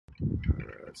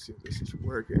Let's see if this is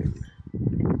working.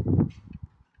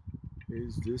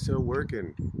 Is this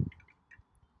working?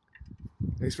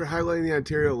 Thanks for highlighting the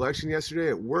Ontario election yesterday.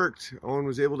 It worked. Owen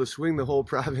was able to swing the whole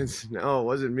province. No, it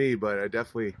wasn't me, but I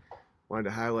definitely wanted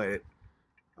to highlight it.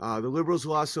 The Liberals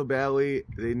lost so badly,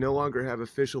 they no longer have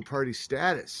official party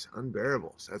status.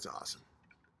 Unbearable. So that's awesome.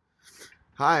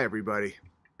 Hi, everybody.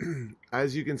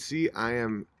 As you can see, I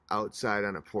am outside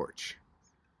on a porch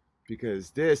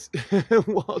because this,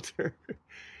 Walter,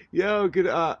 yo,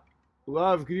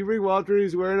 Love, can you bring Walter?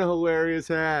 He's wearing a hilarious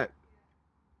hat.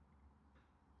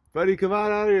 Buddy, come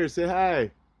on out here. Say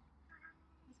hi.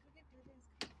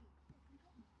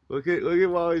 Look at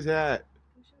Wally's hat.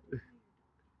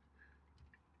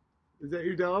 Is that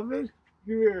your dolphin?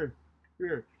 Come here.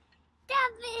 Here.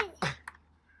 Dolphin!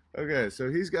 Okay, so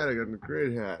he's got a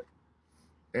great hat.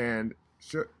 And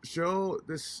show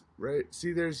this, right?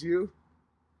 See, there's you.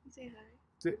 Say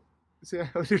hi. Say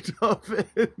hi with your dolphin.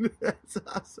 That's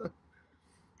awesome.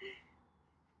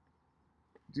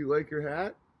 Do you like your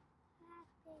hat?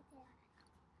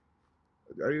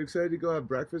 Are you excited to go have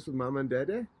breakfast with Mama and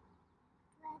Dada?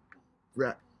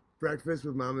 Breakfast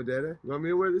with Mama and Dada? You want me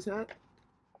to wear this hat?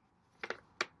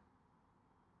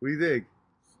 What do you think?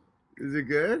 Is it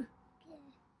good?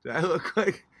 Do I look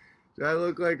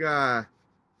like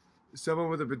someone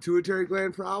with a pituitary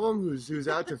gland problem who's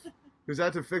out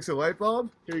to fix a light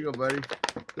bulb? Here you go, buddy.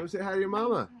 Go say hi to your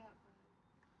mama.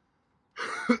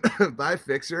 Bye,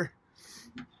 fixer.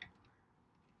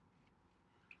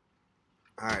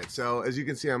 All right, so as you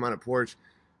can see, I'm on a porch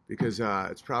because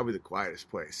it's probably the quietest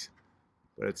place,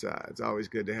 but it's always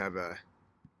good to have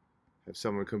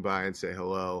someone come by and say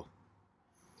hello.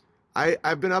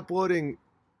 I've been uploading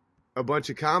a bunch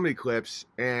of comedy clips,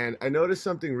 and I noticed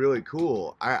something really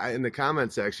cool. In the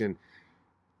comment section,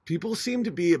 people seem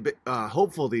to be a bit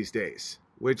hopeful these days,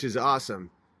 which is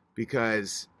awesome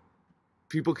because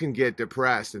people can get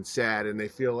depressed and sad, and they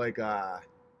feel like our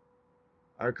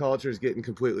culture is getting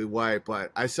completely wiped.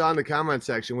 But I saw in the comment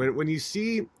section, when you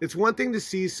see, it's one thing to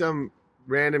see some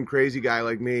random crazy guy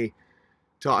like me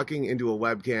talking into a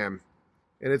webcam,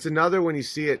 and it's another when you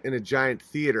see it in a giant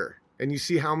theater and you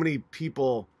see how many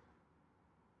people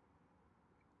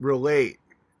relate.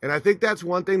 And I think that's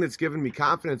one thing that's given me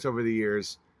confidence over the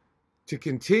years to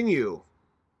continue,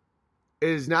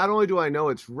 is not only do I know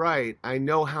it's right, I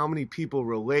know how many people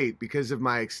relate because of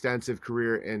my extensive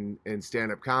career in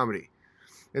stand-up comedy.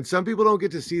 And some people don't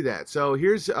get to see that. So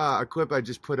here's a clip I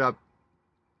just put up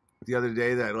the other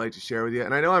day that I'd like to share with you.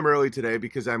 And I know I'm early today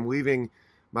because I'm leaving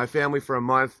my family for a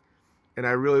month, and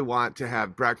I really want to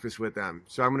have breakfast with them.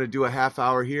 So I'm going to do a half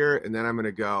hour here, and then I'm going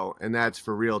to go. And that's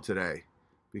for real today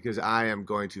because I am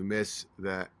going to miss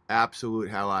the absolute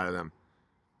hell out of them.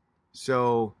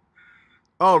 So,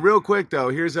 oh, real quick, though,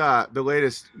 here's the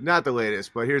latest, not the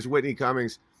latest, but here's Whitney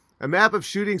Cummings. A map of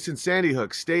shootings in Sandy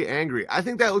Hook. Stay angry. I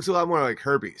think that looks a lot more like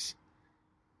herpes.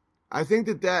 I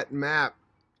think that map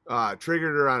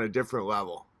triggered her on a different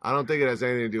level. I don't think it has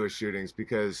anything to do with shootings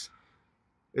because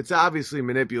it's obviously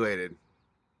manipulated.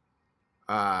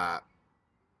 But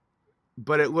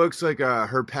it looks like a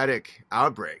herpetic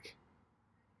outbreak.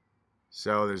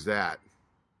 So there's that.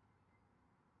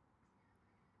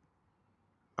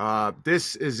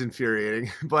 This is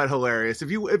infuriating, but hilarious.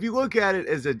 If you look at it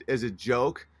as a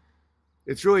joke,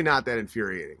 it's really not that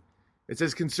infuriating. It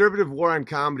says conservative war on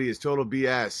comedy is total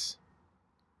BS.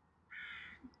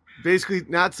 Basically,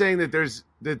 not saying that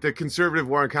the conservative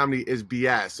war on comedy is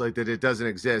BS, like that it doesn't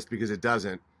exist, because it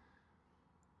doesn't.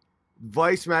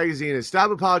 Vice magazine is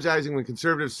stop apologizing when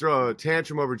conservatives throw a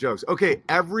tantrum over jokes. Okay,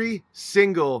 every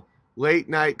single late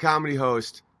night comedy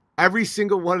host, every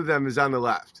single one of them is on the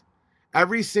left.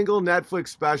 Every single Netflix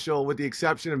special, with the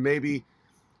exception of maybe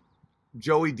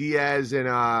Joey Diaz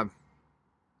and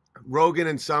Rogan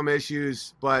in some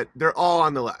issues, but they're all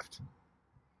on the left.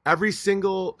 Every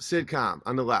single sitcom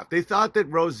on the left. They thought that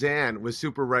Roseanne was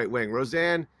super right-wing.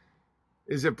 Roseanne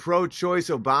is a pro-choice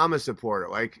Obama supporter.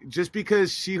 Like, just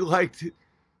because she liked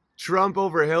Trump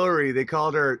over Hillary, they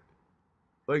called her,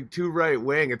 like, too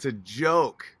right-wing. It's a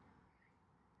joke.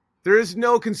 There is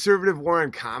no conservative war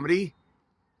on comedy.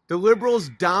 The liberals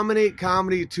dominate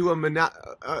comedy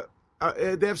to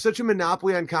they have such a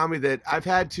monopoly on comedy that I've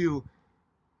had to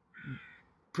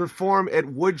perform at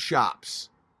wood shops,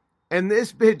 and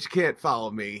this bitch can't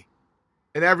follow me,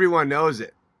 and everyone knows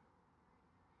it.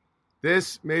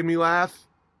 This made me laugh.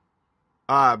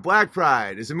 Black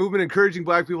Pride is a movement encouraging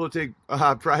black people to take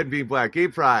pride in being black. Gay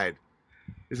Pride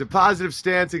is a positive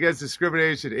stance against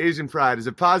discrimination. Asian Pride is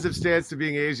a positive stance to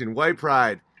being Asian. White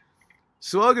Pride,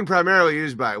 slogan primarily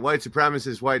used by white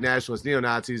supremacists, white nationalists,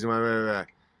 neo-Nazis, and blah, blah, blah.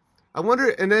 I wonder,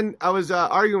 and then I was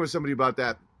arguing with somebody about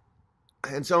that,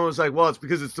 and someone was like, well, it's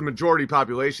because it's the majority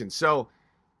population. So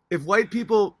if white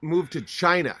people move to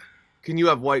China, can you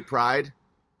have white pride?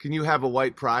 Can you have a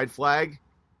white pride flag?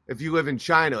 If you live in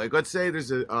China, like let's say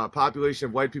there's a population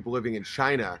of white people living in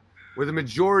China where the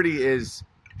majority is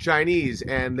Chinese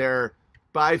and they're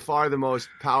by far the most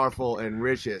powerful and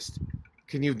richest,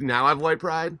 can you now have white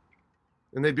pride?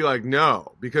 And they'd be like,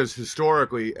 no, because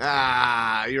historically,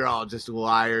 you're all just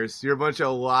liars. You're a bunch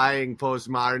of lying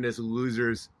postmodernist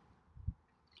losers.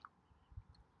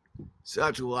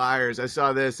 Such liars. I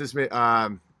saw this.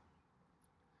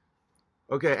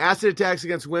 Okay, acid attacks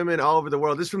against women all over the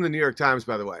world. This is from the New York Times,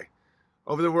 by the way.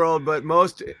 Over the world, but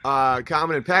most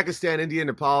common in Pakistan, India,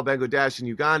 Nepal, Bangladesh, and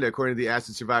Uganda, according to the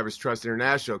Acid Survivors Trust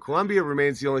International. Colombia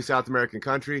remains the only South American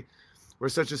country where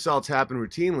such assaults happen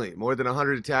routinely. More than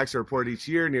 100 attacks are reported each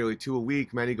year, nearly 2 a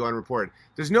week. Many go unreported.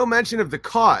 There's no mention of the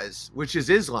cause, which is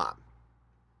Islam.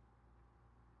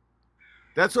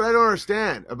 That's what I don't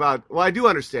understand about. Well, I do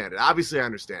understand it. Obviously, I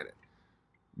understand it.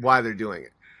 Why they're doing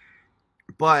it.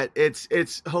 But it's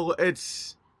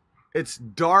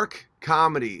dark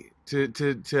comedy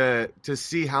to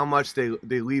see how much they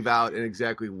leave out and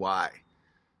exactly why.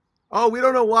 Oh, we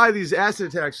don't know why these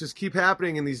acid attacks just keep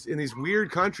happening in these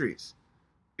weird countries.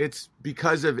 It's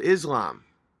because of Islam.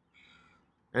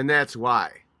 And that's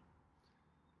why.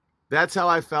 That's how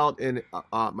I felt in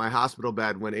my hospital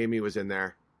bed when Amy was in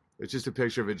there. It's just a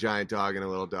picture of a giant dog and a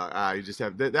little dog. You just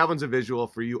have that one's a visual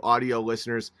for you audio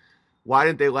listeners. Why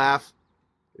Didn't They Laugh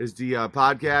is the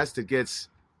podcast. It gets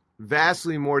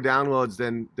vastly more downloads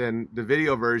than the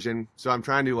video version. So I'm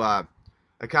trying to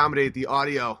accommodate the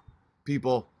audio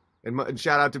people. And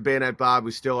shout out to Bayonet Bob,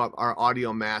 who's still our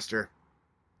audio master.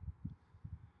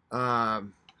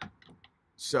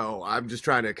 So I'm just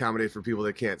trying to accommodate for people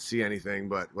that can't see anything,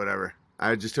 but whatever.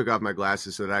 I just took off my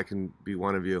glasses so that I can be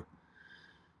one of you.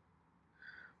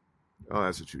 Oh,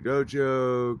 that's a Trudeau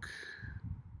joke.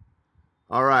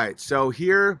 All right, so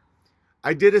here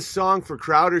I did a song for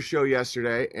Crowder's show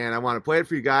yesterday, and I want to play it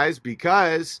for you guys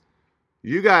because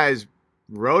you guys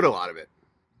wrote a lot of it.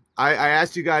 I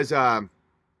asked you guys to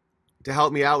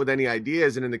help me out with any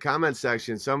ideas, and in the comments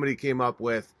section, somebody came up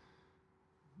with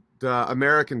the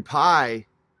American Pie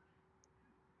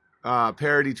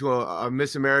parody to a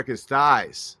Miss America's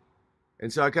Thighs.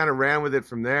 And so I kind of ran with it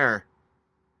from there.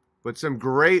 But some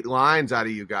great lines out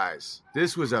of you guys.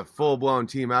 This was a full-blown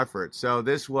team effort. So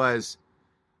this was...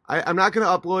 I'm not going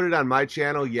to upload it on my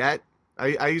channel yet.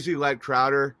 I usually let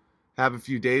Crowder have a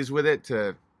few days with it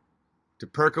to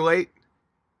percolate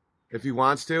if he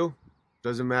wants to.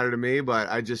 Doesn't matter to me, but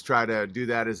I just try to do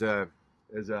that as a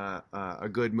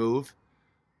good move.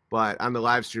 But on the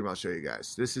live stream, I'll show you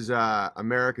guys. This is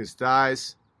America's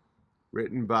Thighs,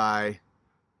 written by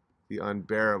The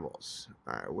Unbearables.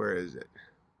 All right, where is it?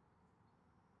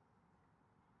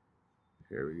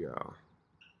 Here we go.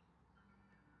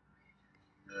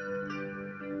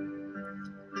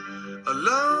 A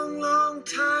long, long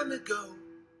time ago,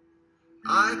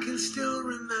 I can still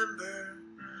remember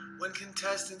when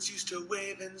contestants used to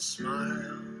wave and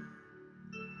smile.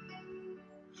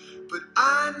 But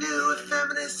I knew if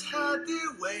feminists had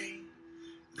their way,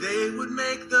 they would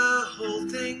make the whole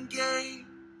thing gay.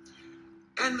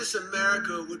 And Miss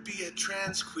America would be a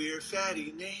trans queer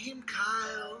fatty named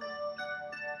Kyle.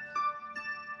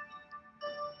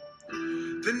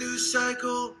 The news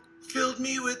cycle filled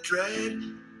me with dread.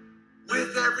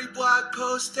 With every blog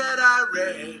post that I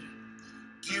read,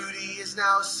 beauty is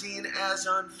now seen as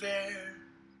unfair.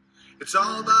 It's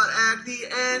all about acne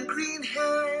and green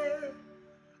hair.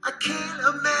 I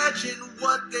can't imagine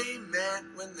what they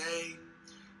meant when they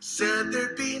said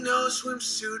there'd be no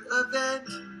swimsuit event.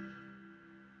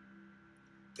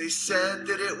 They said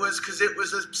that it was 'cause it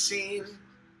was obscene,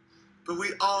 but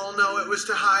we all know it was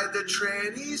to hide the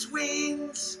trannies'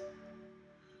 weens.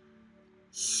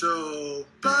 So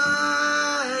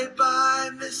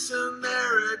bye-bye, Miss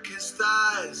America's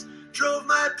Thighs. Drove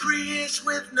my Prius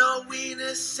with no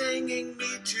weenus, singing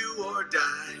Me Too or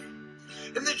Die.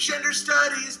 And the gender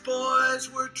studies boys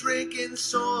were drinking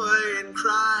soy and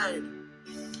cried.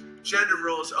 Gender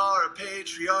roles are a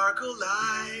patriarchal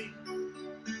lie.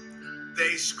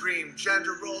 They screamed,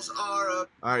 gender roles are a...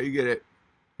 All right, you get it.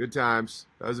 Good times.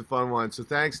 That was a fun one. So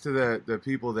thanks to the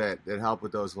people that helped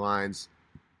with those lines,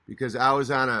 because I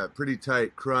was on a pretty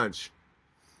tight crunch.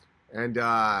 And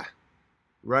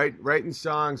writing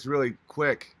songs really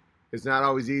quick is not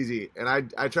always easy. And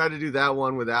I tried to do that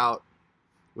one without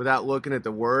looking at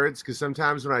the words, because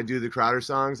sometimes when I do the Crowder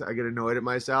songs, I get annoyed at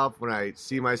myself when I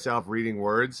see myself reading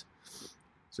words.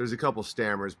 So there's a couple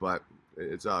stammers, but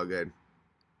it's all good.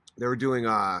 They were doing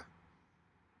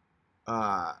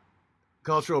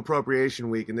Cultural Appropriation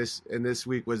Week, and this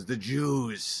week was the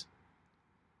Jews.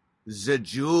 The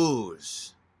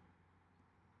Jews.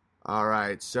 All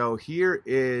right, so here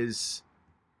is.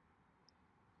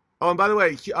 Oh, and by the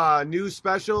way, new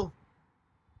special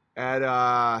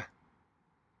at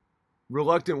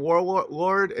Reluctant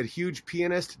Warlord at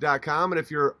hugepianist.com. And if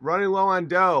you're running low on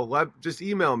dough, just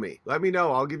email me. Let me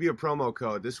know. I'll give you a promo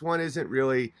code. This one isn't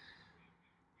really.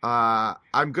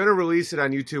 I'm going to release it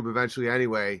on YouTube eventually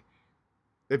anyway.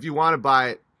 If you want to buy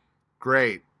it,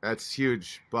 great. That's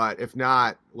huge. But if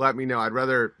not, let me know.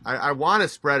 I want to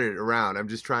spread it around. I'm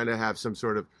just trying to have some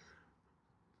sort of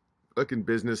fucking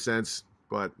business sense,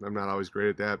 but I'm not always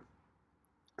great at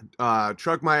that.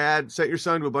 Truck my ad. Sent your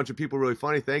son to a bunch of people really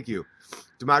funny. Thank you.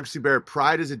 Democracy Bear.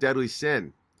 Pride is a deadly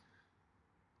sin.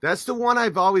 That's the one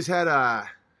I've always had.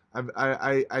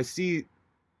 I see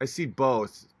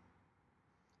both.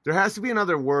 There has to be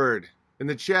another word in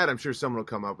the chat. I'm sure someone will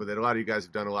come up with it. A lot of you guys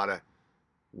have done a lot of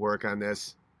work on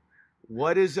this.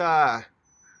 What's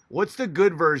the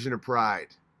good version of pride?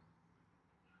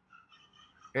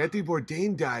 Anthony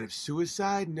Bourdain died of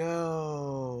suicide?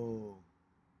 No.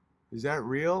 Is that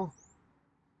real?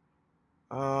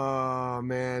 Oh,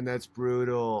 man, that's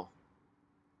brutal.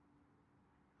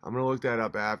 I'm going to look that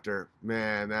up after.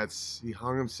 Man, he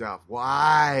hung himself.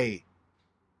 Why?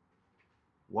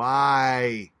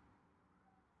 Why?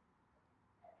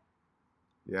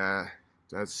 Yeah,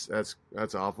 that's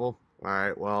awful. All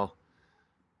right, well,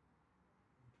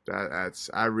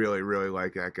 I really, really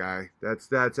like that guy.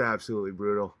 That's absolutely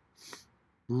brutal.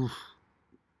 Oof.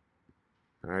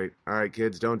 All right,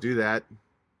 kids, don't do that.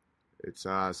 It's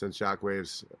sends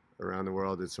shockwaves around the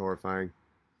world. It's horrifying.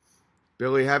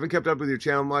 Billy, haven't kept up with your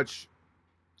channel much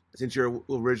since your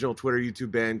original Twitter,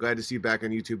 YouTube ban. Glad to see you back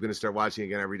on YouTube. Going to start watching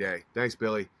again every day. Thanks,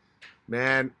 Billy.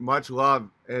 Man, much love,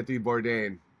 Anthony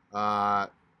Bourdain. All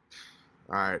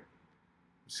right.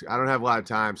 I don't have a lot of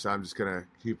time, so I'm just gonna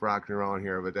keep rocking and rolling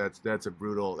here. But that's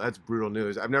brutal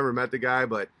news. I've never met the guy,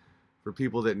 but for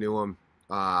people that knew him,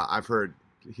 I've heard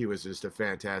he was just a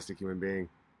fantastic human being.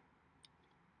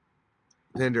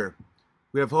 Hinder,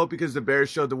 we have hope because the Bears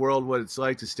showed the world what it's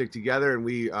like to stick together, and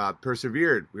we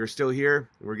persevered. We are still here,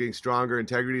 and we're getting stronger.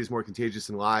 Integrity is more contagious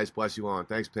than lies. Bless you all. And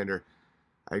thanks, Pinder.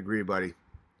 I agree, buddy.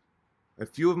 A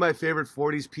few of my favorite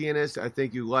 40s pianists I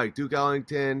think you like. Duke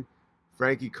Ellington,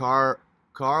 Frankie Carl.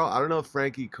 I don't know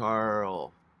Frankie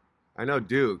Carl. I know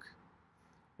Duke.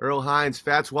 Earl Hines.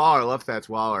 Fats Waller. I love Fats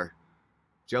Waller.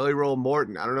 Jelly Roll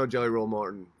Morton. I don't know Jelly Roll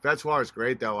Morton. Fats Waller's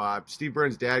great, though. Steve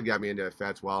Burns' dad got me into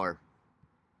Fats Waller.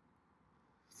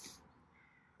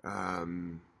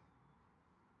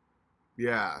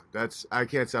 Yeah, I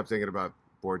can't stop thinking about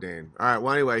Bourdain. All right,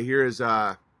 well, anyway, here's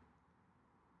a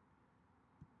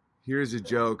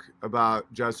joke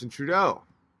about Justin Trudeau.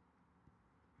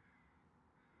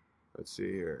 Let's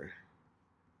see here.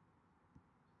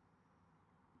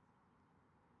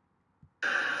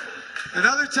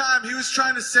 Another time he was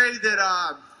trying to say that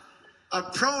a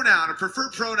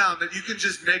preferred pronoun that you can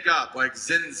just make up, like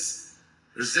zins,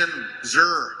 or zim,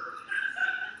 zer.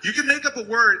 You can make up a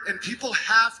word and people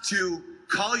have to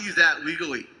call you that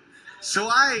legally. So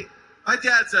my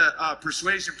dad's a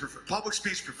public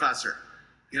speech professor.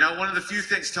 You know, one of the few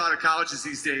things taught at colleges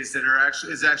these days that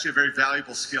is actually a very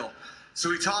valuable skill. So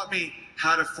he taught me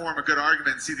how to form a good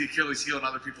argument and see the Achilles heel in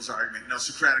other people's argument. You know,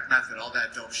 Socratic method, all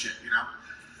that dope shit, you know?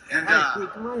 And,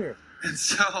 come on here. And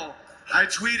so I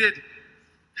tweeted,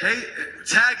 hey,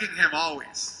 tagging him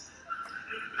always.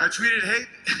 I tweeted, hey,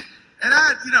 and I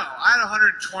had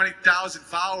 120,000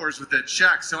 followers with that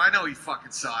check, so I know he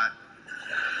fucking saw it.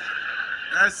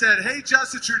 And I said, hey,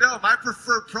 Justin Trudeau, my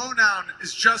preferred pronoun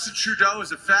is Justin Trudeau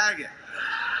is a faggot.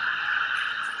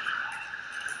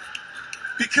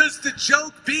 Because the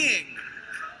joke being,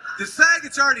 the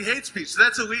faggot's already hate speech, so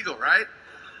that's illegal, right?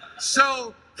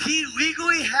 So he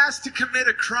legally has to commit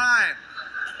a crime.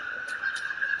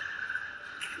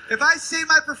 If I say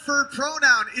my preferred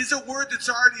pronoun is a word that's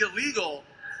already illegal,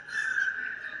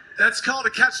 that's called a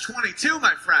catch-22,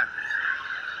 my friend.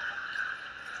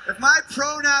 If my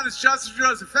pronoun is Justin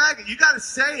Trudeau's a faggot, you gotta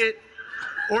say it,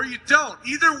 or you don't.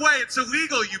 Either way, it's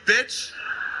illegal, you bitch.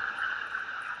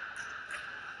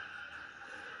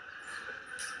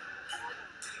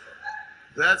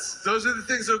 Those are the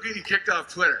things that'll get you kicked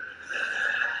off Twitter.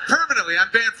 Permanently,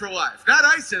 I'm banned for life. Not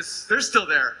ISIS, they're still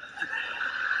there.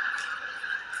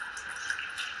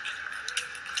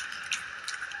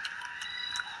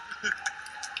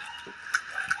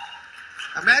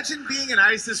 Imagine being in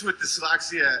ISIS with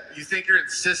dyslexia. You think you're in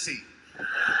Sissy.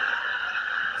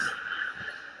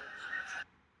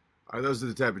 Those are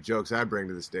the type of jokes I bring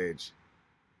to the stage.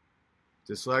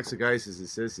 Dyslexic Ice is a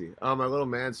sissy. Oh, my little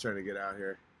man's trying to get out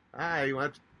here. Hi, you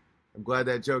want? I'm glad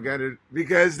that joke ended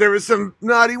because there was some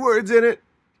naughty words in it.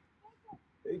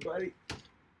 Hey, buddy.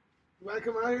 You want to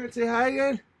come out here and say hi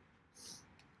again?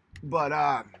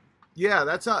 But yeah,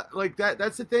 that's like that.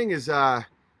 That's the thing is, I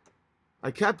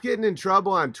kept getting in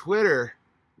trouble on Twitter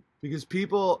because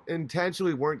people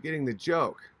intentionally weren't getting the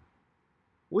joke.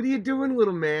 What are you doing,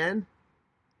 little man?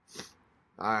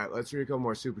 All right, let's read a couple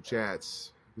more super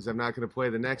chats because I'm not going to play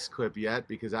the next clip yet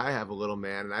because I have a little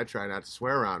man and I try not to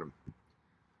swear around him.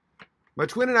 My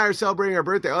twin and I are celebrating our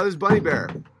birthday. Oh, this is Bunny Bear.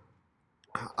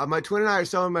 My twin and I are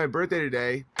celebrating my birthday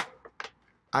today.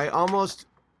 I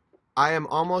am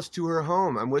almost to her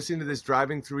home. I'm listening to this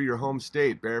driving through your home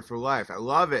state, Bear for Life. I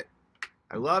love it.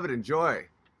 I love it. Enjoy.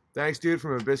 Thanks, dude,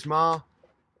 from Abyss Mall.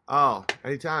 Oh,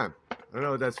 anytime. I don't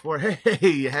know what that's for. Hey,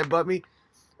 you headbutt me.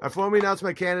 I formally announced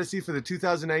my candidacy for the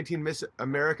 2019 Miss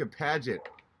America pageant.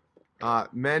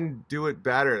 Men do it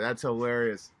better. That's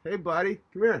hilarious. Hey, buddy.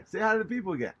 Come here. Say hi to the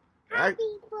people again. Hi,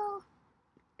 people.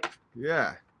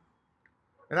 Yeah.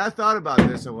 And I thought about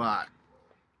this a lot.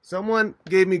 Someone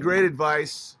gave me great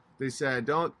advice. They said,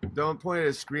 don't point at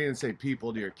a screen and say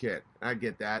people to your kid. I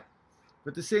get that.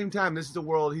 But at the same time, this is the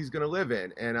world he's going to live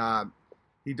in. And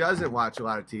he doesn't watch a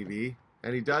lot of TV.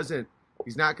 And he's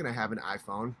not going to have an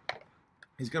iPhone.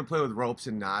 He's going to play with ropes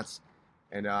and knots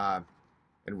and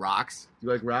rocks. Do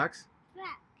you like rocks? Rocks.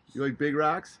 You like big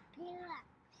rocks? Big rocks.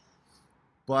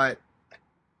 But,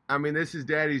 I mean, this is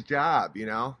Daddy's job, you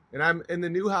know? And I'm in the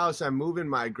new house, I'm moving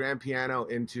my grand piano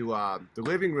into the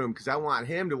living room because I want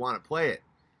him to want to play it.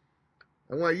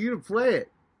 I want you to play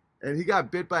it. And he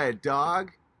got bit by a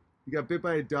dog. You got bit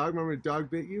by a dog? Remember the dog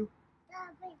bit you?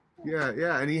 Yeah,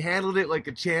 yeah. And he handled it like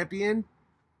a champion.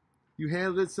 You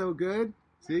handled it so good.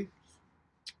 See?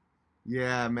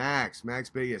 Yeah, Max. Max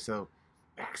bit you. So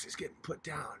Max is getting put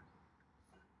down.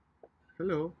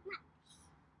 Hello. Max.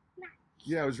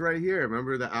 Yeah, it was right here.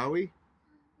 Remember the owie?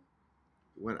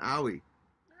 Went owie.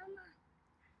 Mama.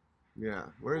 Yeah.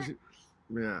 Where is it?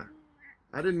 Yeah.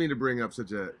 I didn't mean to bring up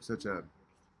such a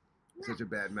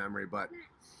bad memory, but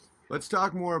let's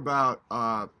talk more about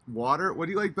water. What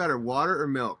do you like better, water or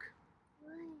milk?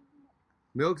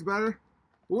 Milk's better.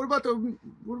 But what about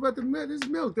the milk? This is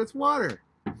milk. That's water.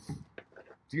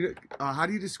 Do you how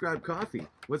do you describe coffee?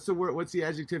 What's the word? What's the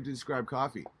adjective to describe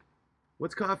coffee?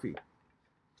 What's coffee?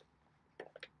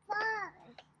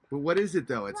 But what is it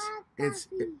though? It's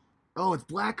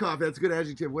black coffee. That's a good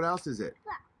adjective. What else is it?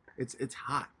 It's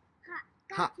hot.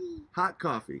 Hot Hot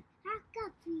coffee. Hot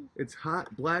coffee. It's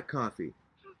hot black coffee.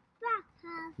 Black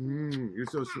coffee.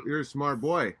 You're a smart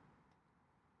boy.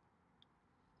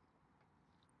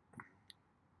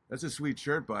 That's a sweet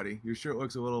shirt, buddy. Your shirt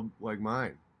looks a little like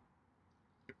mine.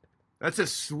 That's a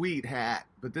sweet hat.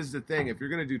 But this is the thing. If you're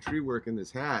going to do tree work in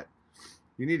this hat,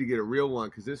 you need to get a real one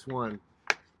because this one,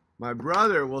 my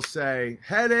brother will say,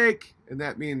 headache. And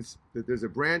that means that there's a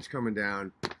branch coming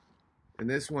down. And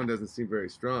this one doesn't seem very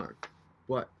strong.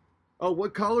 But, oh,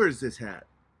 what color is this hat?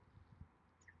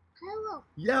 Hello.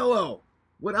 Yellow.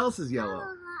 What else is yellow?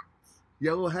 Hello hats.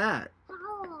 Yellow hat.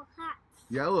 Hello hats.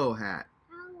 Yellow hat.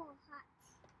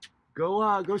 Hello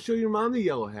hats. Go show your mom the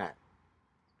yellow hat.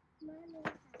 Mommy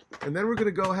hats. And then we're going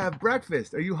to go have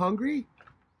breakfast. Are you hungry?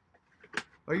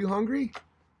 Are you hungry?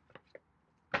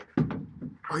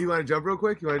 Oh, you want to jump real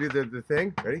quick? You want to do the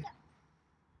thing? Ready?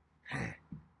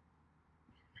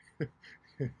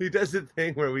 He does the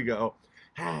thing where we go.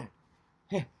 I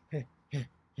don't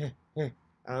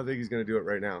think he's going to do it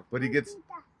right now. But he gets...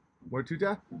 More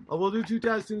tuta? Oh, we'll do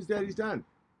tuta as soon as Daddy's done.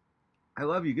 I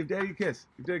love you. Give Daddy a kiss.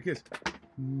 Give Daddy a kiss.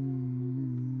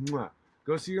 Mwah.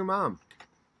 Go see your mom.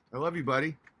 I love you,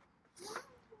 buddy.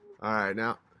 All right,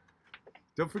 now,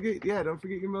 don't forget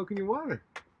your milk and your water.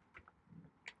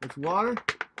 That's water.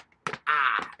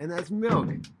 And that's milk.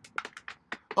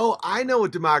 Oh, I know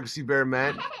what Democracy Bear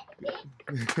meant.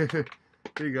 There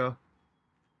you go.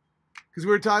 Because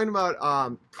we were talking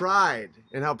about pride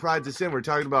and how pride's a sin. We're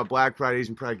talking about black pride,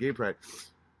 Asian pride, gay pride.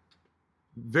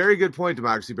 Very good point,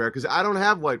 Democracy Bear, because I don't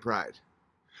have white pride.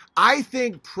 I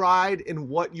think pride in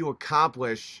what you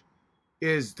accomplish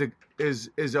is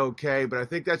okay, but I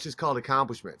think that's just called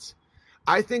accomplishments.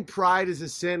 I think pride is a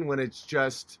sin when it's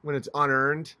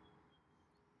unearned.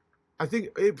 I think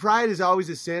pride is always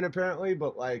a sin apparently,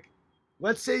 but like,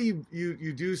 let's say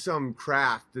you do some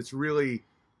craft that's really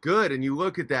good and you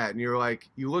look at that and you're like,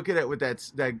 you look at it with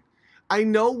that I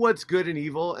know what's good and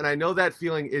evil, and I know that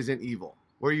feeling isn't evil,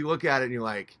 where you look at it and you're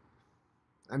like,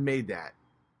 I made that.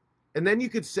 And then you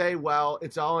could say, well,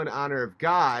 it's all in honor of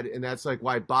God, and that's like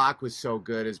why Bach was so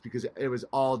good, is because it was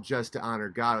all just to honor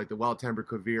God. Like the Well-Tempered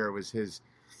Clavier was his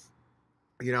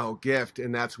gift,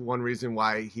 and that's one reason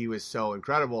why he was so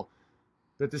incredible.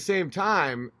 But at the same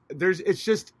time,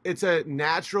 it's a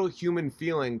natural human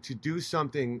feeling to do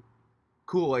something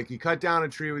cool. Like you cut down a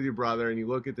tree with your brother and you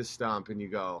look at the stump and you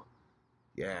go,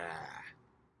 yeah,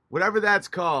 whatever that's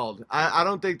called. I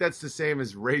don't think that's the same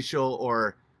as racial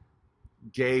or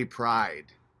gay pride.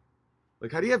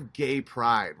 Like, how do you have gay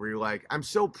pride where you're like, I'm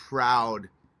so proud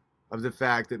of the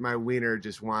fact that my wiener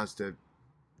just wants to,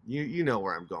 you know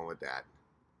where I'm going with that.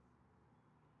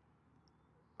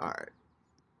 All right.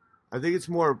 I think it's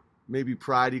more maybe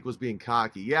pride equals being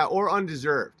cocky. Yeah, or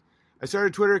undeserved. I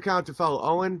started a Twitter account to follow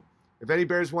Owen. If any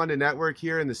bears want to network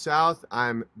here in the South,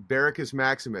 I'm Barricus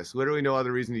Maximus. Literally no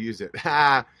other reason to use it.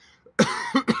 I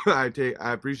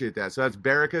appreciate that. So that's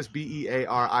Barricus,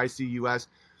 Bearicus,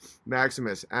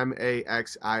 Maximus,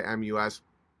 Maximus.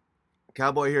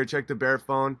 Cowboy here, check the bear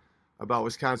phone about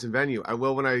Wisconsin venue. I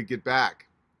will when I get back.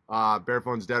 Bear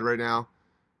phone's dead right now.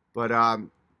 But, I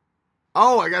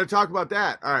got to talk about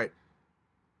that. All right.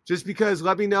 Just because,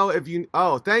 let me know if you...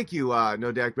 Oh, thank you,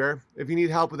 No Dak Bear. If you need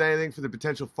help with anything for the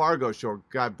potential Fargo show,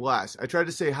 God bless. I tried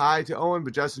to say hi to Owen,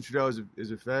 but Justin Trudeau is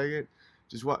a faggot.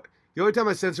 Just what... The only time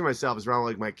I censor myself is around,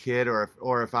 like, my kid or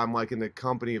if I'm, like, in the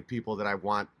company of people that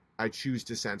I choose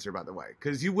to censor, by the way.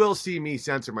 Because you will see me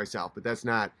censor myself, but that's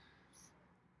not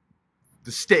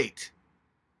the state.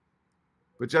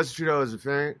 But Justin Trudeau is a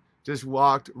faggot. Just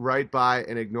walked right by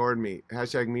and ignored me.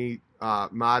 Hashtag me...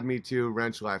 mod me too,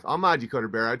 wrench life. I'll mod you,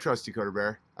 Coder Bear. I trust you, Coder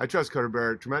Bear. I trust Coder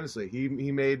Bear tremendously. He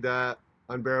made the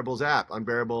Unbearables app,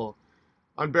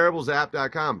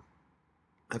 unbearables.com.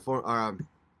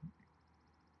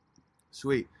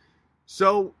 Sweet.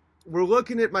 So we're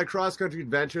looking at my cross-country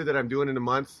adventure that I'm doing in a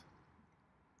month.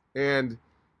 And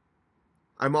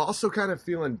I'm also kind of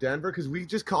feeling Denver because we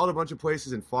just called a bunch of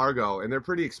places in Fargo, and they're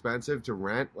pretty expensive to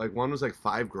rent. Like one was like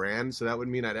 $5,000, so that would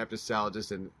mean I'd have to sell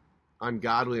just an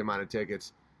ungodly amount of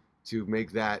tickets to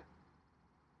make that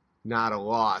not a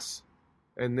loss.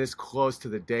 And this close to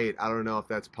the date, I don't know if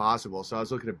that's possible. So I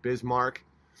was looking at Bismarck,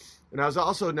 and I was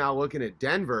also now looking at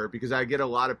Denver because I get a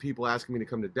lot of people asking me to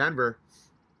come to Denver.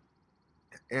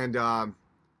 And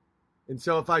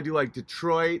so if I do like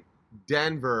Detroit,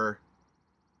 Denver,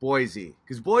 Boise,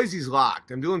 because Boise's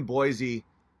locked. I'm doing Boise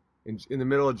in the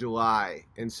middle of July,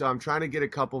 and so I'm trying to get a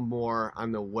couple more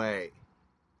on the way.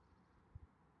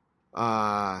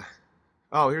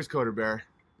 Here's Coder Bear.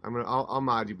 I'll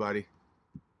mod you, buddy.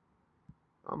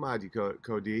 I'll mod you,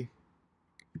 Cody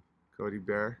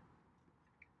Bear.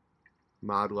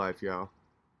 Mod life, yo.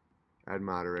 Add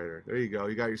moderator. There you go.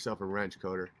 You got yourself a wrench,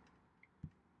 Coder.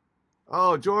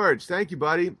 Oh, George, thank you,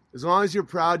 buddy. As long as you're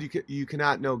proud, you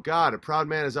cannot know God. A proud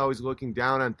man is always looking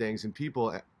down on things and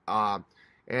people.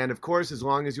 And of course, as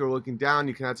long as you're looking down,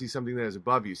 you cannot see something that is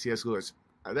above you. C.S. Lewis.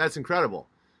 That's incredible.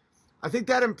 I think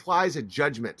that implies a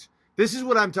judgment. This is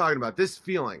what I'm talking about, this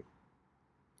feeling.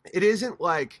 It isn't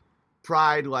like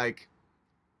pride, like,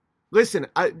 listen,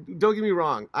 don't get me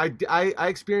wrong. I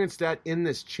experienced that in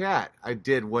this chat. I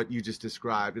did what you just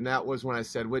described, and that was when I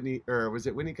said Whitney, or was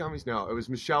it Whitney Cummings? No, it was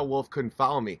Michelle Wolf couldn't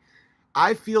follow me.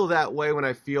 I feel that way when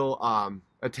I feel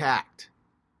attacked.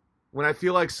 When I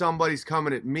feel like somebody's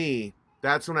coming at me,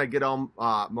 that's when I get all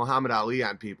Muhammad Ali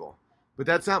on people. But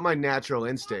that's not my natural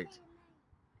instinct.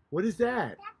 What is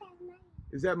that?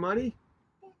 Is that money?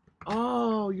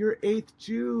 Oh, your 8th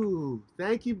Jew.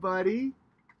 Thank you, buddy.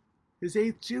 His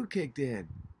 8th Jew kicked in.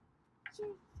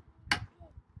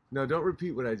 No, don't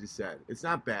repeat what I just said. It's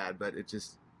not bad, but it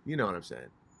just, you know what I'm saying.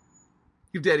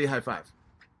 Give Daddy a high five.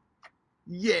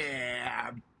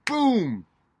 Yeah. Boom.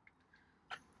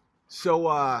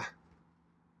 So,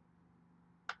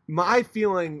 my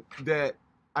feeling that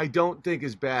I don't think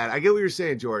is bad. I get what you're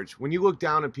saying, George. When you look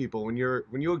down at people, when you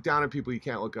look down at people, you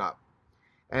can't look up.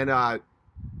 And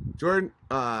Jordan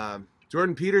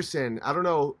Peterson, I don't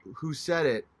know who said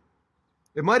it.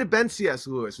 It might have been C.S.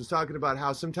 Lewis, was talking about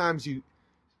how sometimes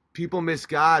people miss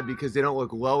God because they don't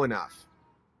look low enough.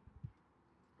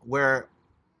 Where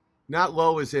not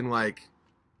low is in like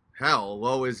hell,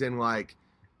 low is in like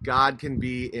God can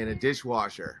be in a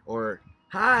dishwasher or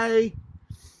hi.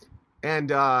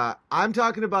 And I'm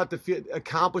talking about the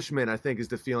accomplishment. I think is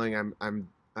the feeling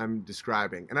I'm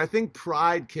describing, and I think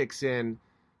pride kicks in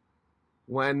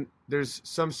when there's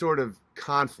some sort of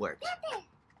conflict.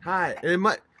 Hi, and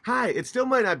it still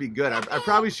might not be good. I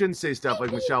probably shouldn't say stuff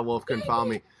like Michelle Wolf couldn't follow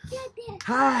me.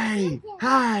 Hi,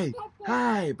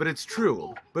 but it's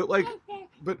true. But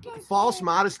false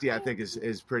modesty, I think,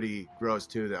 is pretty gross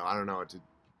too, though. I don't know what to.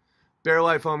 Bear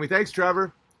life, homie. Thanks,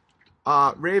 Trevor.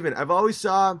 Raven, I've always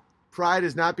saw Pride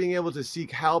is not being able to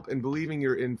seek help and believing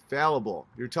you're infallible.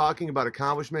 You're talking about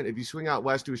accomplishment. If you swing out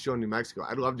west, do a show in New Mexico.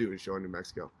 I'd love to do a show in New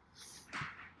Mexico.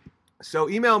 So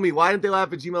email me,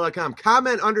 whydidn'ttheylaugh@gmail.com.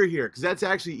 Comment under here, because that's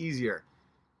actually easier.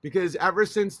 Because ever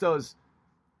since those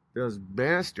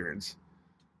bastards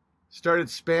started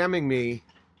spamming me,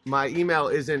 my email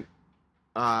isn't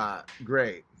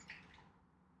great.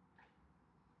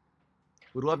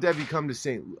 Would love to have you come to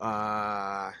St.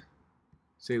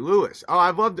 Louis. Oh, I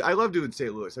love doing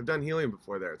St. Louis. I've done helium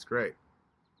before there. It's great.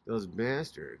 Those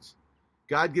bastards.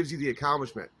 God gives you the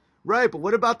accomplishment. Right, but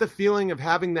what about the feeling of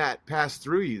having that pass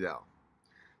through you, though?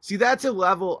 See, that's a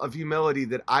level of humility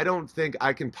that I don't think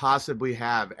I can possibly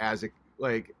have as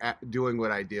doing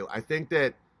what I do. I think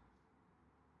that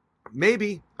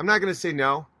maybe, I'm not going to say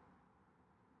no,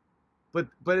 but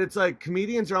it's like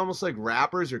comedians are almost like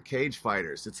rappers or cage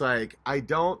fighters. It's like, I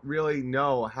don't really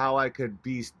know how I could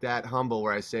be that humble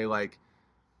where I say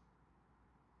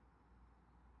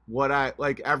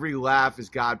every laugh is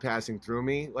God passing through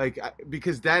me.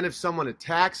 Because then if someone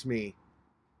attacks me,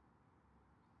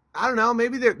 I don't know,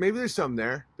 maybe there's something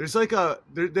there. There's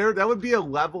that would be a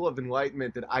level of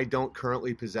enlightenment that I don't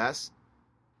currently possess.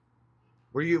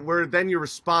 Where then your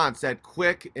response, that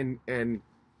quick and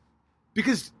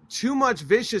because too much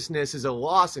viciousness is a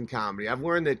loss in comedy. I've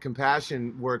learned that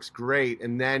compassion works great,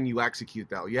 and then you execute,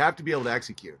 though. You have to be able to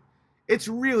execute. It's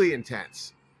really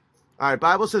intense. All right,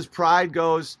 Bible says pride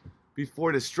goes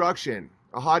before destruction,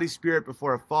 a haughty spirit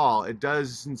before a fall. It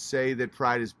doesn't say that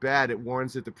pride is bad. It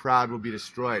warns that the proud will be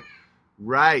destroyed.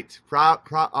 Right.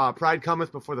 Pride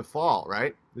cometh before the fall,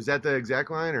 right? Is that the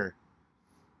exact line, or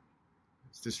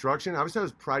it's destruction? I always thought it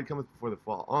was pride cometh before the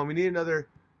fall. Oh, we need another...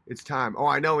 It's time. Oh,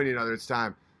 I know we need another. It's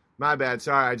time. My bad.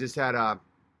 Sorry, I just had a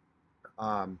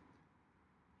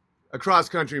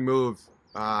cross-country move,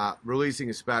 releasing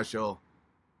a special,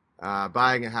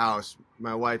 buying a house,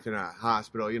 my wife in a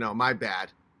hospital. My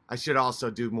bad. I should also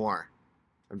do more.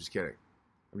 I'm just kidding.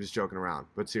 I'm just joking around.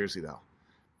 But seriously, though.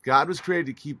 God was created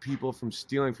to keep people from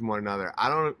stealing from one another. I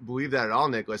don't believe that at all,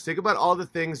 Nicholas. Think about all the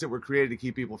things that were created to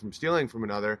keep people from stealing from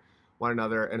one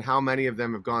another, and how many of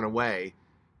them have gone away.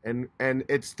 And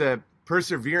it's the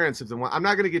perseverance of the one. I'm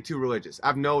not going to get too religious. I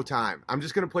have no time. I'm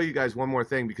just going to play you guys one more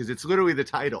thing because it's literally the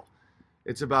title.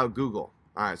 It's about Google.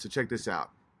 All right, so check this out.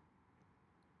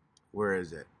 Where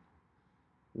is it?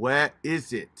 Where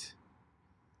is it?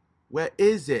 Where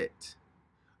is it?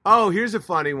 Oh, here's a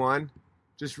funny one.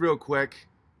 Just real quick.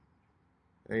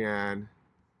 Hang on.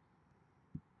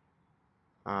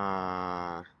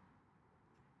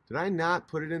 Did I not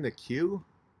put it in the queue?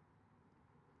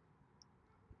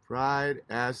 Pride,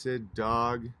 acid,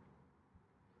 dog,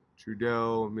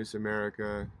 Trudeau, Miss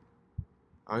America.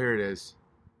 Oh, here it is.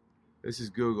 This is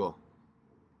Google.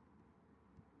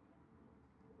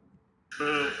 And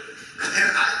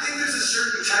I think there's a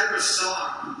certain type of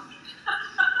song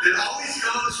that always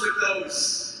goes with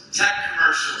those tech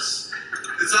commercials.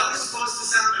 It's always supposed to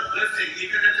sound uplifting,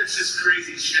 even if it's just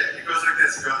crazy shit. It goes like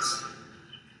this. It goes.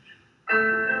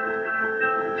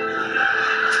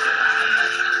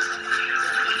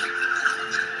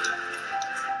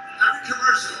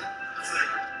 Commercial. It's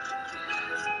like,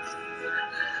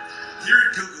 here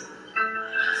at Google,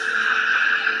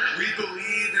 we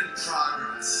believe in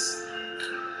progress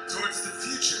towards the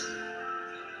future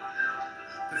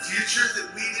that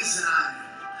we design.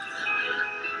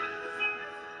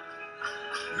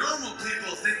 Normal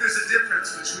people think there's a difference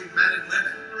between men and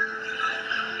women.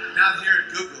 Not here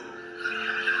at Google.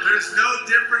 There's no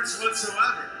difference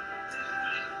whatsoever.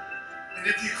 And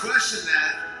if you question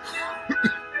that,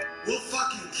 we'll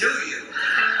fucking kill you.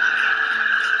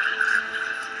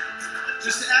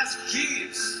 Just ask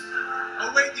Jeeves.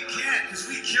 Oh wait, you can't, because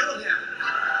we killed him.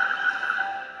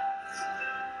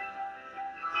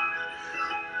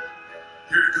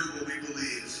 Here at Google, we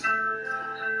believe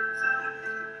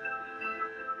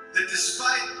that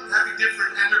despite having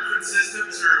different endocrine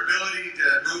systems or ability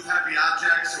to move heavy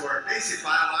objects or basic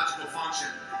biological function,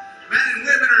 men and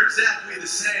women are exactly the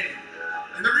same.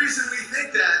 And the reason we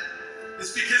think that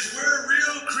is because we're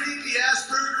real creepy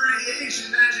Aspergery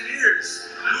Asian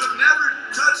engineers who have never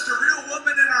touched a real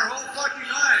woman in our whole fucking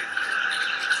life.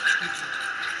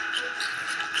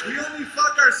 We only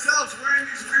fuck ourselves wearing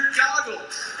these weird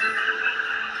goggles.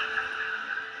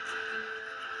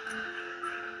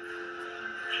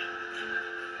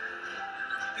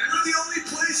 And we're the only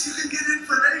place you can get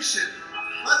information.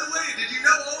 By the way, did you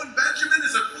know Owen Benjamin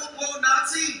is a full-blown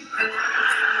Nazi?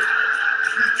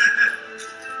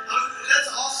 That's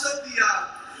also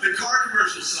the car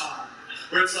commercial song,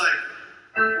 where it's like,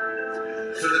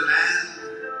 for the man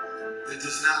that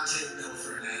does not take no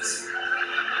for an answer.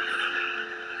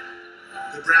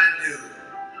 The brand new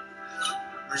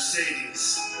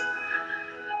Mercedes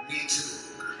Me Too.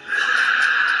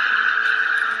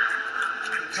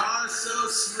 The car's so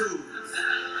smooth,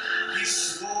 he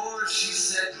swore she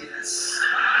said yes.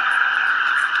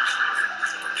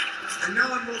 And no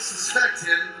one will suspect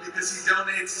him because he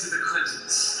donates to the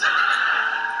Clintons.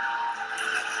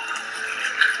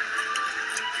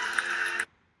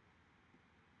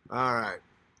 All right.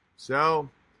 So,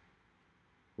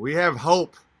 we have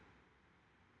hope.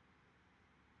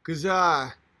 Because,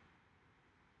 all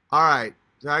right.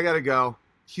 So, I got to go.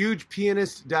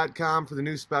 HugePianist.com for the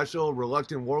new special,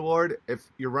 Reluctant Warlord.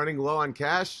 If you're running low on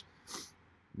cash,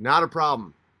 not a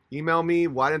problem. Email me,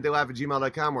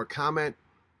 whydidn'ttheylaugh@gmail.com, or comment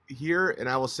here, and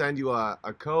I will send you a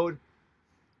code.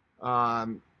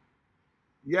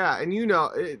 Yeah, and you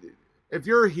know, if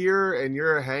you're here and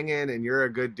you're hanging and you're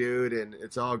a good dude and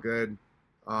it's all good,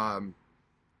 I'd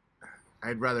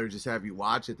rather just have you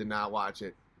watch it than not watch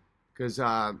it. Because,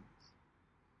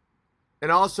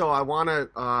 and also I want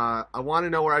to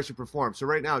know where I should perform. So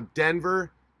right now,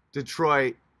 Denver,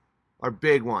 Detroit are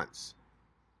big ones.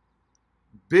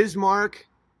 Bismarck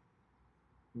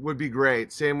would be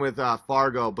great. Same with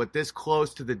Fargo, but this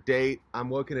close to the date,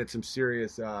 I'm looking at some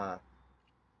serious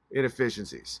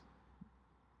inefficiencies.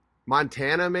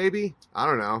 Montana, maybe? I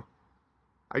don't know.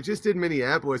 I just did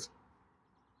Minneapolis,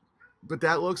 but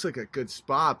that looks like a good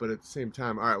spot, but at the same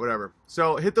time, all right, whatever.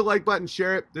 So hit the like button,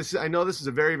 share it. I know this is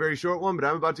a very, very short one, but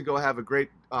I'm about to go have a great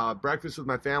breakfast with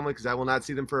my family because I will not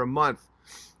see them for a month.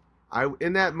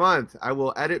 In that month, I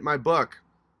will edit my book.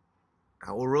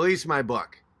 I will release my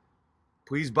book.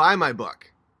 Please buy my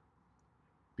book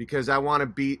because I want to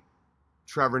beat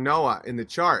Trevor Noah in the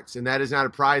charts, and that is not a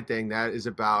pride thing. That is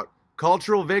about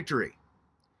cultural victory,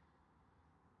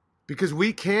 because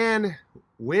we can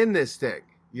win this thing.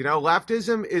 You know,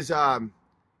 leftism is a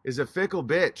fickle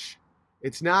bitch.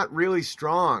 It's not really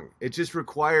strong. It just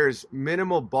requires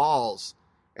minimal balls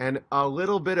and a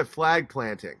little bit of flag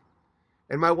planting.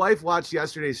 And my wife watched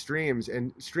yesterday's stream,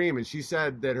 and she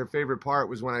said that her favorite part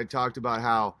was when I talked about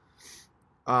how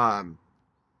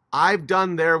I've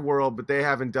done their world, but they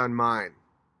haven't done mine.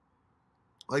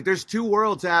 Like, there's two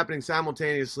worlds happening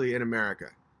simultaneously in America.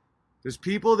 There's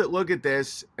people that look at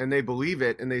this and they believe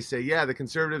it and they say, yeah, the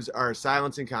conservatives are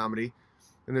silencing comedy.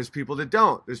 And there's people that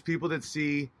don't. There's people that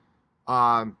see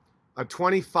a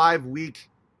 25-week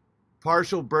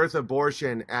partial birth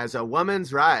abortion as a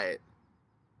woman's right,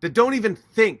 that don't even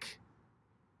think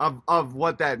of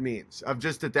what that means, of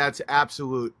just that's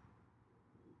absolute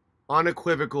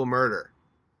unequivocal murder.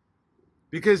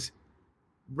 Because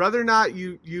whether or not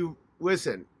you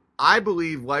listen, I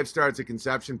believe life starts at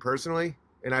conception personally,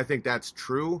 and I think that's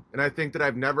true. And I think that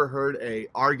I've never heard a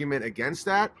argument against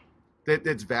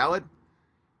that's valid.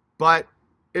 But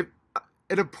if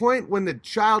at a point when the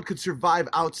child could survive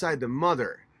outside the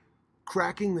mother,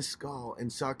 cracking the skull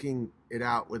and sucking it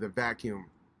out with a vacuum,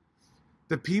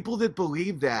 the people that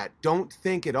believe that don't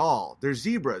think at all. They're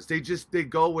zebras. They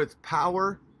go with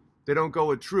power. They don't go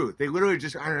with truth. They literally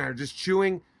just, I don't know, just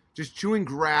chewing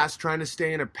grass, trying to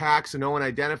stay in a pack so no one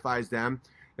identifies them.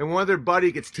 And one of their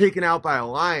buddy gets taken out by a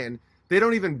lion. They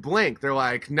don't even blink. They're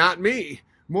like, not me,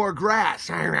 more grass.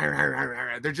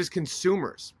 They're just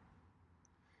consumers.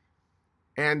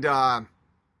 And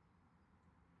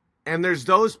there's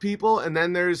those people, and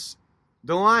then there's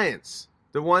the lions,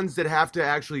 the ones that have to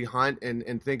actually hunt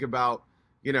and think about,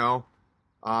 you know,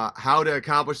 how to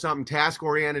accomplish something,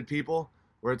 task-oriented people.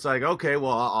 Where it's like, okay,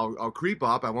 well, I'll creep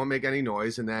up. I won't make any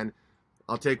noise. And then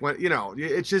I'll take one, you know,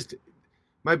 it's just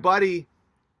my buddy,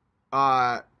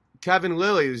 Kevin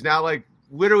Lilly, who's now like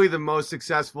literally the most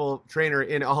successful trainer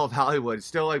in all of Hollywood.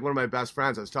 Still like one of my best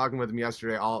friends. I was talking with him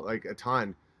yesterday, like a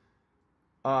ton,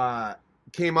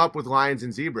 came up with lions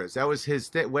and zebras. That was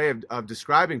his way of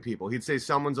describing people. He'd say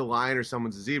someone's a lion or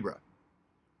someone's a zebra.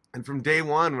 And from day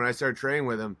one, when I started training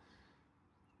with him,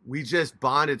 we just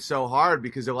bonded so hard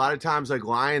because a lot of times, like,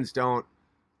 lions don't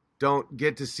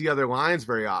get to see other lions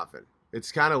very often.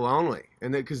 It's kind of lonely,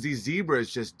 and because these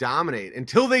zebras just dominate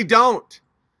until they don't.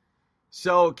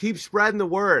 So keep spreading the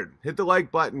word. Hit the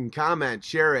like button, comment,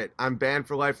 share it. I'm banned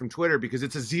for life from Twitter because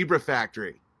it's a zebra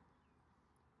factory.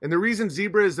 And the reason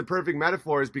zebra is the perfect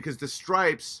metaphor is because the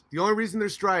stripes, the only reason they're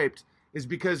striped is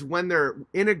because when they're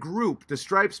in a group, the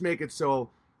stripes make it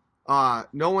so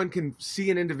no one can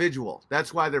see an individual.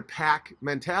 That's why they're pack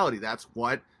mentality. That's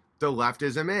what the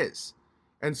leftism is.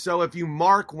 And so if you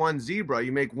mark one zebra,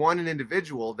 you make one an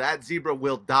individual, that zebra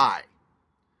will die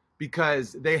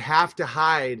because they have to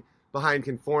hide behind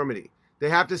conformity. They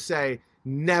have to say,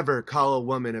 never call a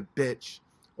woman a bitch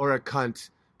or a cunt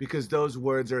because those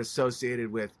words are associated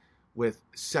with with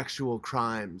sexual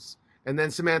crimes. And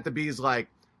then Samantha Bee's like,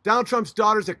 Donald Trump's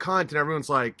daughter's a cunt. And everyone's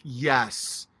like,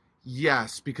 yes,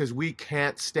 because we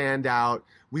can't stand out.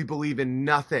 We believe in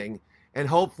nothing. And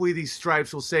hopefully these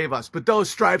stripes will save us. But those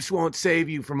stripes won't save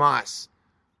you from us.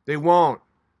 They won't.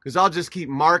 Because I'll just keep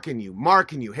marking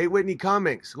you. Hey, Whitney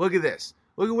Cummings, look at this.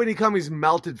 Look at Whitney Cummings'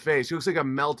 melted face. She looks like a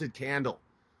melted candle.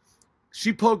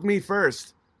 She poked me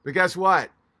first. But guess what?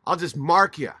 I'll just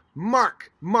mark you.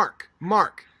 Mark.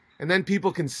 And then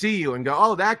people can see you and go,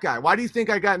 oh, that guy. Why do you think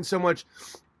I got in so much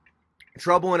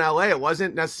trouble in LA? It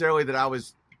wasn't necessarily that I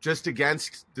was just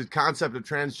against the concept of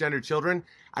transgender children.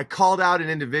 I called out an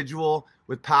individual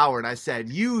with power and I said,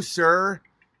 you, sir,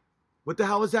 what the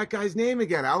hell was that guy's name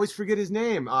again? I always forget his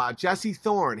name. Jesse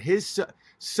Thorne. His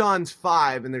son's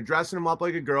 5 and they're dressing him up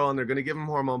like a girl and they're going to give him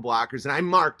hormone blockers. And I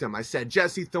marked him. I said,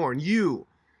 Jesse Thorne, you're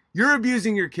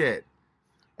abusing your kid.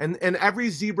 And every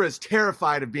zebra is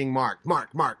terrified of being marked.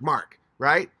 Mark,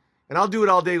 right? And I'll do it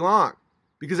all day long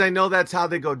because I know that's how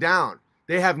they go down.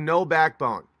 They have no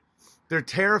backbone. They're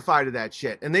terrified of that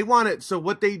shit. And they want it. So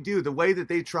what they do, the way that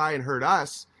they try and hurt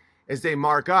us is they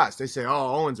mark us. They say,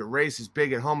 oh, Owen's a racist,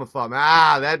 bigot, homophobe.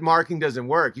 That marking doesn't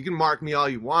work. You can mark me all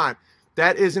you want.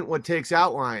 That isn't what takes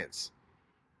out lions.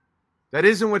 What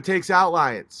takes out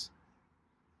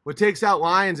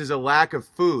lions is a lack of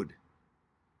food.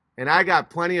 And I got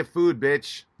plenty of food,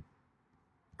 bitch.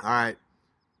 All right.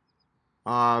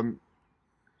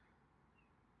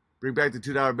 Bring back the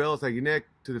 $2 bill. Thank you, Nick.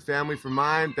 To the family for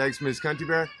mine. Thanks, Ms. Cunty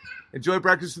Bear. Enjoy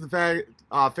breakfast with the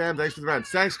fam. Thanks for the events.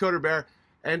 Thanks, Coder Bear.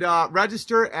 And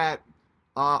register at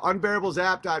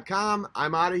unbearablesApp.com.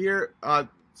 I'm out of here.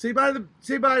 Say bye to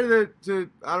the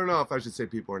I don't know if I should say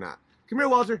people or not. Come here,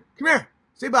 Walter. Come here.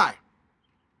 Say bye.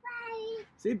 Bye.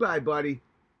 Say bye, buddy.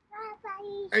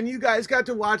 Bye. And you guys got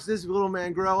to watch this little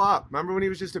man grow up. Remember when he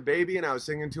was just a baby and I was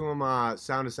singing to him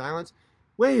Sound of Silence?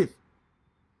 Wave.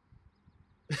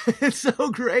 It's so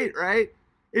great, right?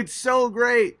 It's so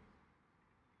great.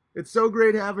 It's so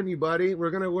great having you, buddy.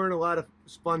 We're going to learn a lot of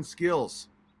fun skills.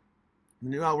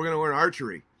 We're going to learn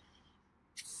archery.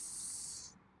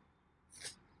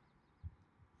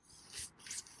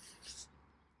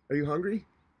 Are you hungry?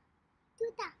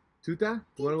 Tuta?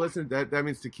 You want to listen? That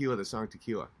means tequila, the song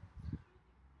Tequila.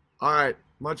 All right.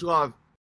 Much love.